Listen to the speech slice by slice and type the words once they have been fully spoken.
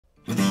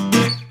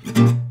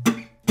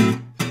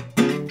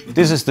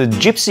This is the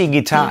Gypsy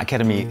Guitar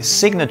Academy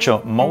Signature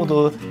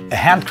Model, a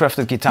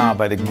handcrafted guitar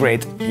by the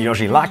great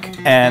Jozsi Lak,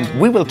 and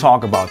we will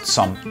talk about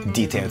some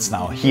details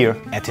now here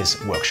at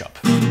his workshop.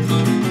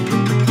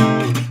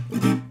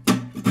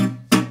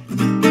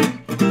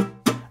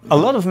 A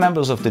lot of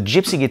members of the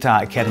Gypsy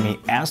Guitar Academy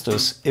asked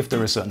us if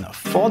there is an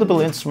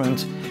affordable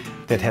instrument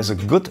that has a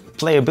good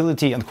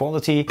playability and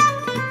quality.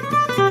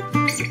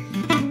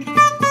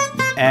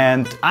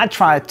 And I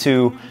tried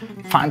to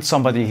find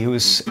somebody who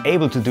is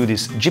able to do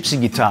this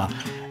Gypsy Guitar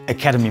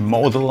Academy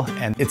model,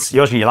 and it's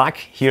Jozsi Lak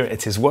here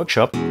at his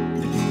workshop.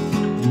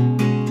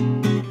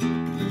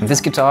 This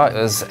guitar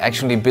is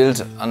actually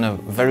built on a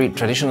very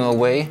traditional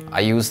way. I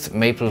used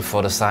maple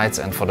for the sides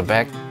and for the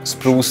back,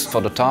 spruce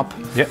for the top.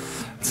 Yeah.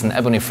 It's an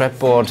ebony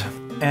fretboard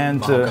and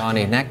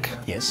mahogany neck.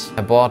 Yes.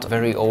 I bought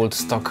very old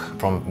stock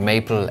from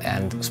maple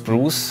and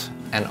spruce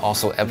and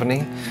also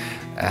ebony.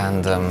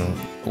 And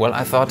well,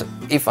 I thought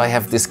if I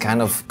have this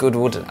kind of good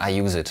wood, I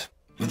use it.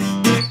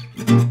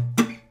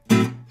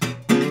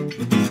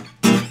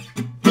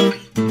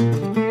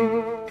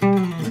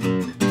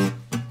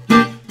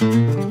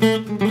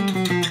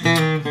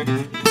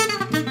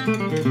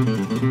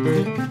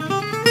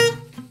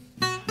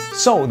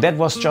 So that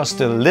was just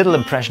a little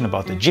impression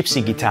about the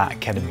Gypsy Guitar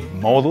Academy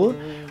model.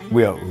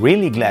 We are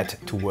really glad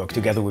to work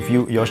together with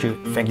you, Joscho.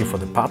 Thank you for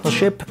the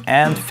partnership,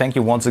 and thank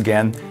you once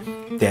again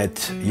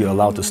that you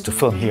allowed us to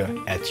film here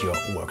at your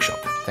workshop.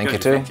 Thank you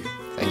too.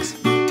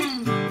 Thanks.